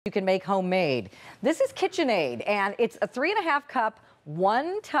you can make homemade. This is KitchenAid, and it's a 3.5 cup,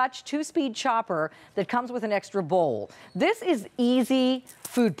 one-touch, two-speed chopper that comes with an extra bowl. This is easy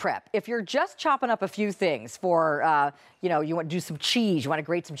food prep. If you're just chopping up a few things for, you want to do some cheese, you want to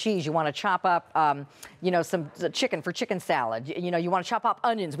grate some cheese, you want to chop up, some chicken for chicken salad, you want to chop up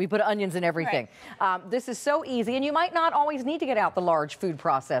onions. We put onions in everything. Right. This is so easy, and you might not always need to get out the large food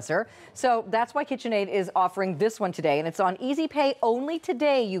processor. So that's why KitchenAid is offering this one today, and it's on Easy Pay only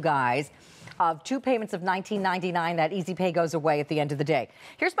today, you guys. Of 2 payments of $19.99. That Easy Pay goes away at the end of the day.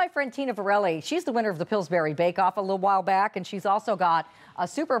 Here's my friend Tina Varelli. She's the winner of the Pillsbury Bake Off a little while back, and she's also got a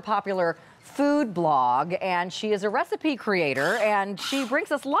super popular food blog, and she is a recipe creator, and she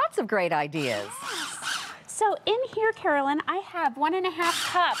brings us lots of great ideas. So in here, Carolyn, I have 1.5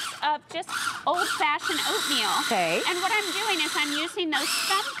 cups of just old-fashioned oatmeal. Okay. And what I'm doing is I'm using those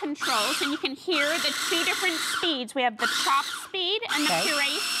thumb controls, and you can hear the 2 different speeds. We have the chop speed and the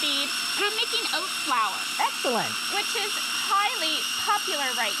puree speed, and I'm making oat flour. Excellent. Which is highly popular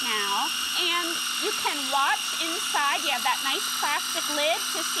right now. And you can watch inside. You have that nice plastic lid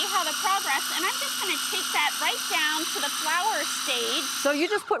to see how the progress. And I'm just going to take that right down to the flour stage. So you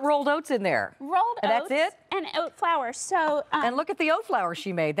just put rolled oats in there. Rolled oats. And that's it? And oat flour. So and look at the oat flour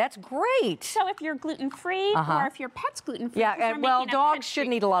she made. That's great. So if you're gluten-free or if your pet's gluten-free. Yeah, and well, dogs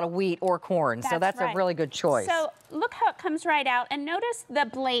shouldn't eat a lot of wheat or corn, so that's a really good choice. So look how it comes right out, and notice the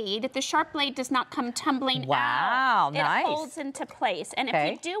blade. The sharp blade does not come tumbling out. Wow, nice. It holds into place. And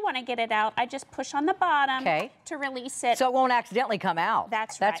if you do want to get it out, I just push on the bottom to release it. So it won't accidentally come out.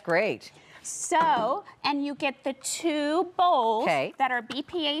 That's right. That's great. So, and you get the 2 bowls that are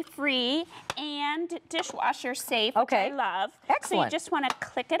BPA-free and dishwasher safe, which I love. Excellent. So you just want to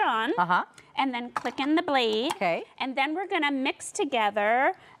click it on and then click in the blade. And then we're going to mix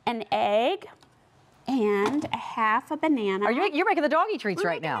together an egg and a half a banana. You're making the doggy treats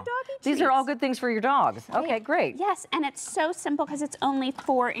right now. These are all good things for your dogs. Okay, great. Yes, and it's so simple because it's only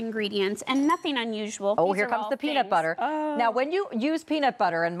 4 ingredients and nothing unusual. Oh, here comes the peanut butter. Now, when you use peanut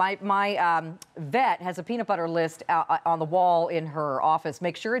butter, and my vet has a peanut butter list on the wall in her office,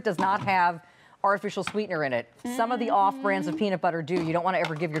 make sure it does not have artificial sweetener in it. Some of the off-brands of peanut butter do. You don't want to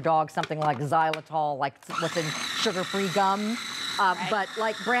ever give your dog something like xylitol, like what's in sugar-free gum. But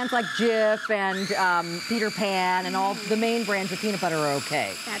like brands like Jif and Peter Pan and all the main brands of peanut butter are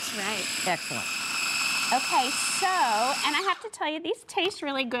okay. That's right. Excellent. Okay, so, and I have to tell you, these taste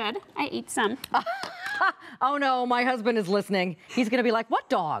really good. I eat some. Oh no, my husband is listening. He's going to be like, what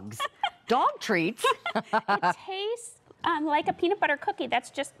dogs? Dog treats? It tastes like a peanut butter cookie.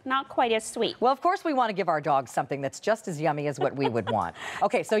 That's just not quite as sweet. Well, of course we want to give our dogs something that's just as yummy as what we would want.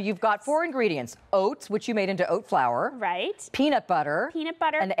 Okay, so you've got 4 ingredients. Oats, which you made into oat flour. Right. Peanut butter.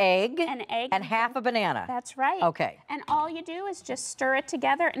 An egg. And half a banana. That's right. Okay. And all you do is just stir it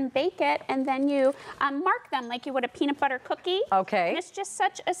together and bake it, and then you mark them like you would a peanut butter cookie. Okay. And it's just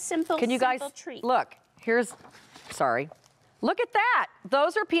such a simple, Can you guys treat. Look, sorry. Look at that.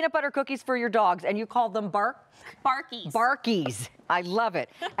 Those are peanut butter cookies for your dogs, and you call them Barkies. Barkies. I love it.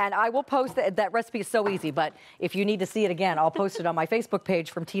 And I will post that recipe is so easy, but if you need to see it again, I'll post it on my Facebook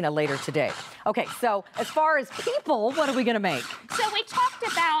page from Tina later today. Okay, so as far as people, what are we going to make? So we talked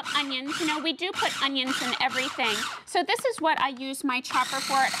about onions. You know, we do put onions in everything. So this is what I use my chopper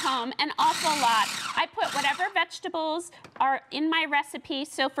for at home, an awful lot. I put whatever vegetables are in my recipe.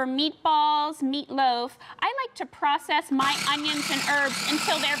 So for meatballs, meatloaf, I like to process my onions and herbs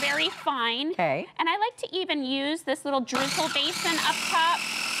until they're very fine. Okay. And I like to even use this little drizzle basin up top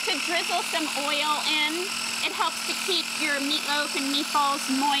to drizzle some oil in. It helps to keep your meatloaf and meatballs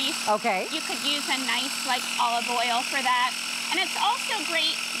moist. Okay. You could use a nice olive oil for that. And it's also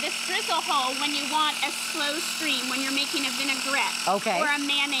great, this drizzle hole, when you want a slow stream, when you're making a vinaigrette or a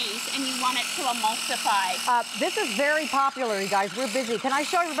mayonnaise and you want it to emulsify. This is very popular, you guys. We're busy. Can I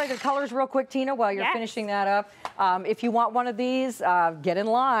show everybody the colors real quick, Tina, while you're finishing that up? If you want one of these, get in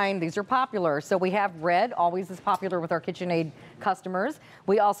line. These are popular. So we have red, always is popular with our KitchenAid customers.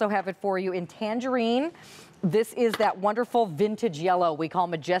 We also have it for you in tangerine. This is that wonderful vintage yellow we call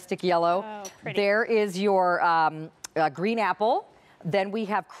majestic yellow. Oh, pretty. There is your green apple. Then we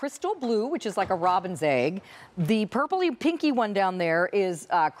have crystal blue, which is like a robin's egg. The purpley pinky one down there is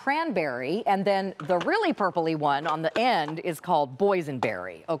cranberry. And then the really purpley one on the end is called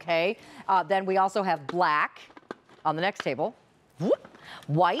boysenberry, okay? Then we also have black on the next table,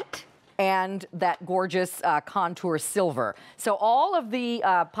 white, and that gorgeous contour silver. So all of the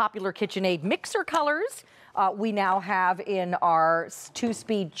popular KitchenAid mixer colors we now have in our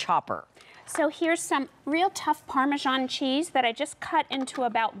 2-speed chopper. So here's some real tough Parmesan cheese that I just cut into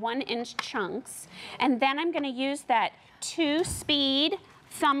about 1-inch chunks. And then I'm going to use that 2-speed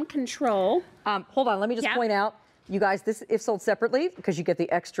thumb control. Hold on, let me just point out, you guys, this, if sold separately, because you get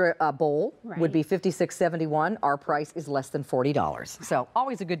the extra bowl, would be $56.71. Our price is less than $40. So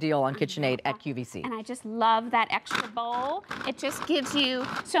always a good deal on KitchenAid at QVC. And I just love that extra bowl. It just gives you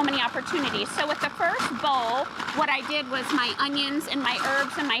so many opportunities. So with the first bowl, what I did was my onions and my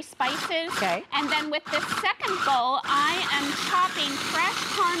herbs and my spices. Okay. And then with the second bowl, I am chopping fresh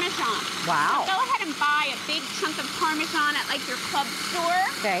Parmesan. Wow. So go ahead and buy a big chunk of Parmesan at like your club store.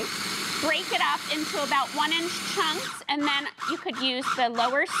 Okay. Break it up into about 1-inch chunks, and then you could use the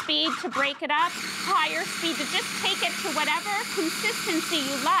lower speed to break it up, higher speed to just take it to whatever consistency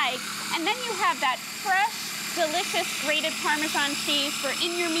you like, and then you have that fresh, delicious grated Parmesan cheese for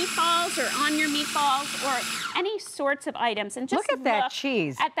in your meatballs or on your meatballs or any sorts of items. And just look at that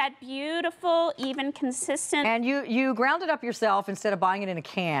cheese. At that beautiful, even consistent. And you ground it up yourself instead of buying it in a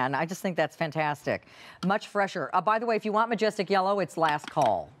can. I just think that's fantastic. Much fresher. By the way, if you want Majestic Yellow, it's last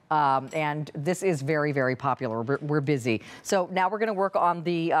call. And this is very, very popular. We're busy. So now we're going to work on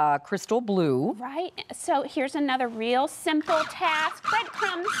the crystal blue. Right. So here's another real simple task.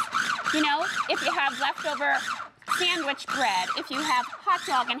 Breadcrumbs. You know, if you have leftover sandwich bread, if you have hot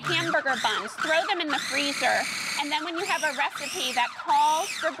dog and hamburger buns, throw them in the freezer. And then when you have a recipe that calls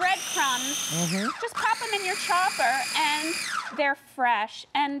for breadcrumbs, just pop them in your chopper, and they're fresh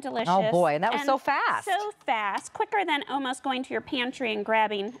and delicious. Oh boy, and that was so fast. So fast, quicker than almost going to your pantry and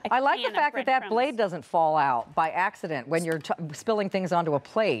grabbing a I like can the fact that that blade doesn't fall out by accident when you're spilling things onto a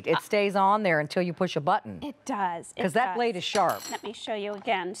plate. It stays on there until you push a button. It does. Because that blade is sharp. Let me show you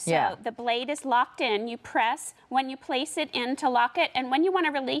again. So the blade is locked in. You press when you place it in to lock it, and when you want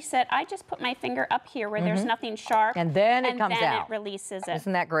to release it, I just put my finger up here where there's nothing sharp. And then it comes out. And then it releases it.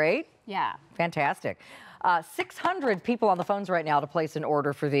 Isn't that great? Yeah. Fantastic. 600 people on the phones right now to place an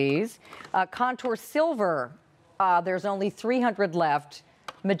order for these. Contour Silver, there's only 300 left.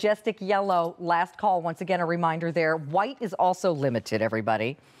 Majestic Yellow, last call. Once again, a reminder there. White is also limited,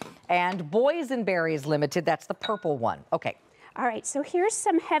 everybody. And Boysenberry is limited. That's the purple one. Okay. All right, so here's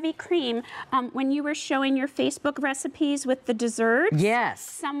some heavy cream. When you were showing your Facebook recipes with the desserts,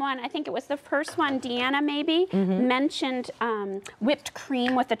 someone, I think it was the first one, Deanna maybe, mentioned whipped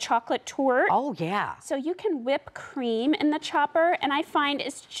cream with a chocolate torte. Oh, yeah. So you can whip cream in the chopper, and I find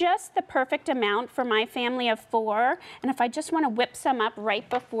it's just the perfect amount for my family of 4. And if I just want to whip some up right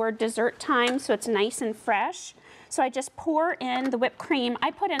before dessert time so it's nice and fresh, so I just pour in the whipped cream.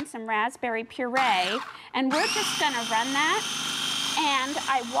 I put in some raspberry puree, and we're just gonna run that. And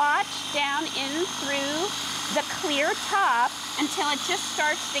I watch down in through the clear top until it just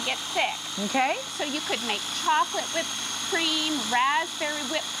starts to get thick. Okay. So you could make chocolate whipped cream, raspberry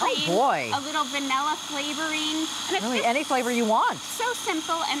whipped cream, a little vanilla flavoring. And it's really any flavor you want. So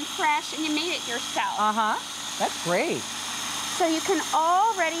simple and fresh, and you made it yourself. That's great. So you can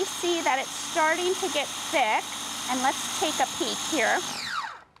already see that it's starting to get thick. And let's take a peek here.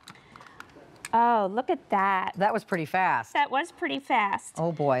 Oh, look at that. That was pretty fast. That was pretty fast.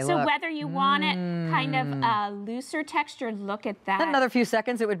 Oh boy, so look. Whether you want it kind of looser texture, look at that. Another few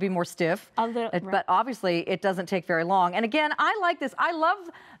seconds, it would be more stiff. A little, but obviously, it doesn't take very long. And again, I like this. I love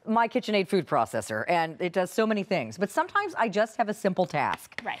my KitchenAid food processor, and it does so many things. But sometimes I just have a simple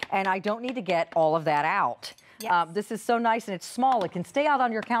task. Right. And I don't need to get all of that out. Yes. This is so nice, and it's small. It can stay out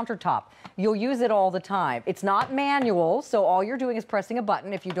on your countertop. You'll use it all the time. It's not manual, so all you're doing is pressing a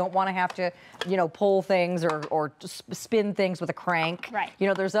button if you don't want to have to, you know, pull things or spin things with a crank. Right. You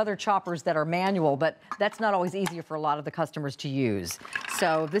know, there's other choppers that are manual, but that's not always easier for a lot of the customers to use.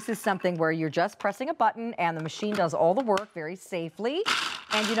 So this is something where you're just pressing a button, and the machine does all the work very safely.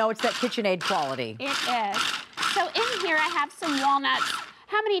 And, you know, it's that KitchenAid quality. It is. So in here, I have some walnuts.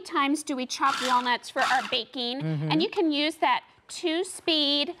 How many times do we chop walnuts for our baking? And you can use that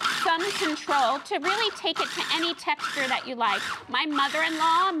 2-speed thumb control to really take it to any texture that you like. My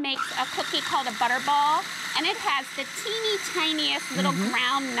mother-in-law makes a cookie called a butterball, and it has the teeny tiniest little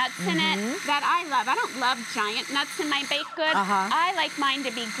ground nuts in it that I love. I don't love giant nuts in my baked goods. I like mine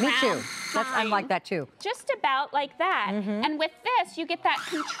to be ground. Me too. I'm like that too. Just about like that. And with this, you get that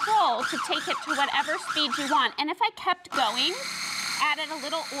control to take it to whatever speed you want. And if I kept going, added a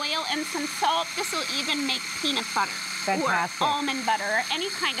little oil and some salt, this will even make peanut butter. Fantastic. Or almond butter, or any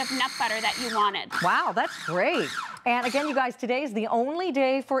kind of nut butter that you wanted. Wow, that's great. And again, you guys, today is the only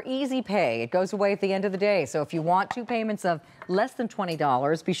day for Easy Pay. It goes away at the end of the day. So if you want 2 payments of less than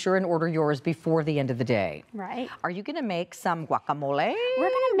 $20, be sure and order yours before the end of the day. Right. Are you going to make some guacamole? We're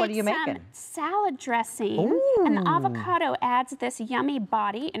going to What are you make some making? salad dressing. Ooh. And the avocado adds this yummy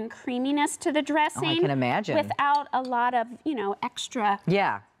body and creaminess to the dressing. Oh, I can imagine. Without a lot of, you know, extra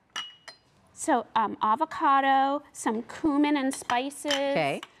So avocado, some cumin and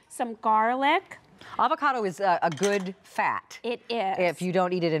spices, some garlic. Avocado is a good fat. It is. If you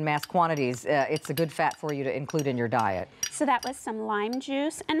don't eat it in mass quantities, it's a good fat for you to include in your diet. So that was some lime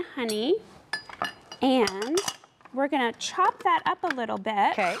juice and honey. And we're gonna chop that up a little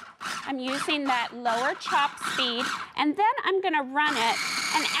bit. Okay. I'm using that lower chop speed, and then I'm gonna run it.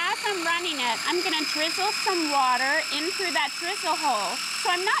 And as I'm running it, I'm gonna drizzle some water in through that drizzle hole. So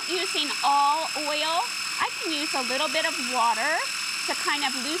I'm not using all oil. I can use a little bit of water to kind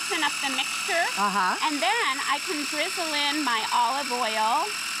of loosen up the mixture. And then I can drizzle in my olive oil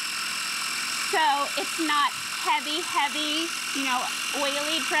so it's not heavy, you know,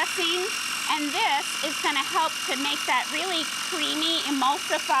 oily dressing. And this is going to help to make that really creamy,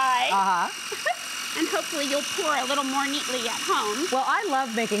 emulsified. And hopefully you'll pour a little more neatly at home. Well, I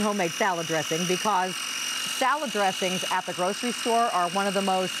love making homemade salad dressing because salad dressings at the grocery store are one of the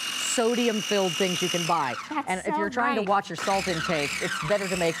most sodium-filled things you can buy. And if you're trying to watch your salt intake, it's better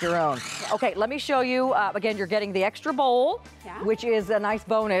to make your own. Okay, let me show you. Again, you're getting the extra bowl, which is a nice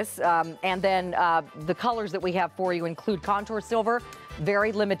bonus. And then the colors that we have for you include contour silver,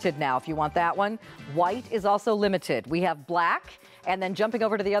 very limited now if you want that one. White is also limited. We have black. And then jumping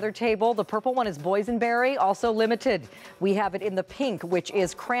over to the other table, the purple one is boysenberry, also limited. We have it in the pink, which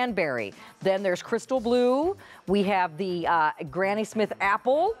is cranberry. Then there's crystal blue. We have the Granny Smith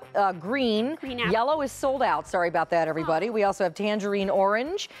apple, green. Yellow is sold out. Sorry about that, everybody. We also have tangerine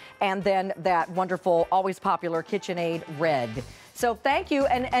orange, and then that wonderful, always popular KitchenAid red. So thank you,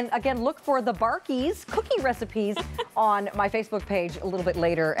 and again, look for the Barkies cookie recipes on my Facebook page a little bit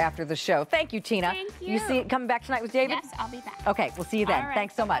later after the show. Thank you, Tina. Thank you. You see it coming back tonight with David? Yes, I'll be back. Okay, we'll see you then. All right,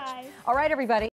 thanks so much. bye. All right, everybody.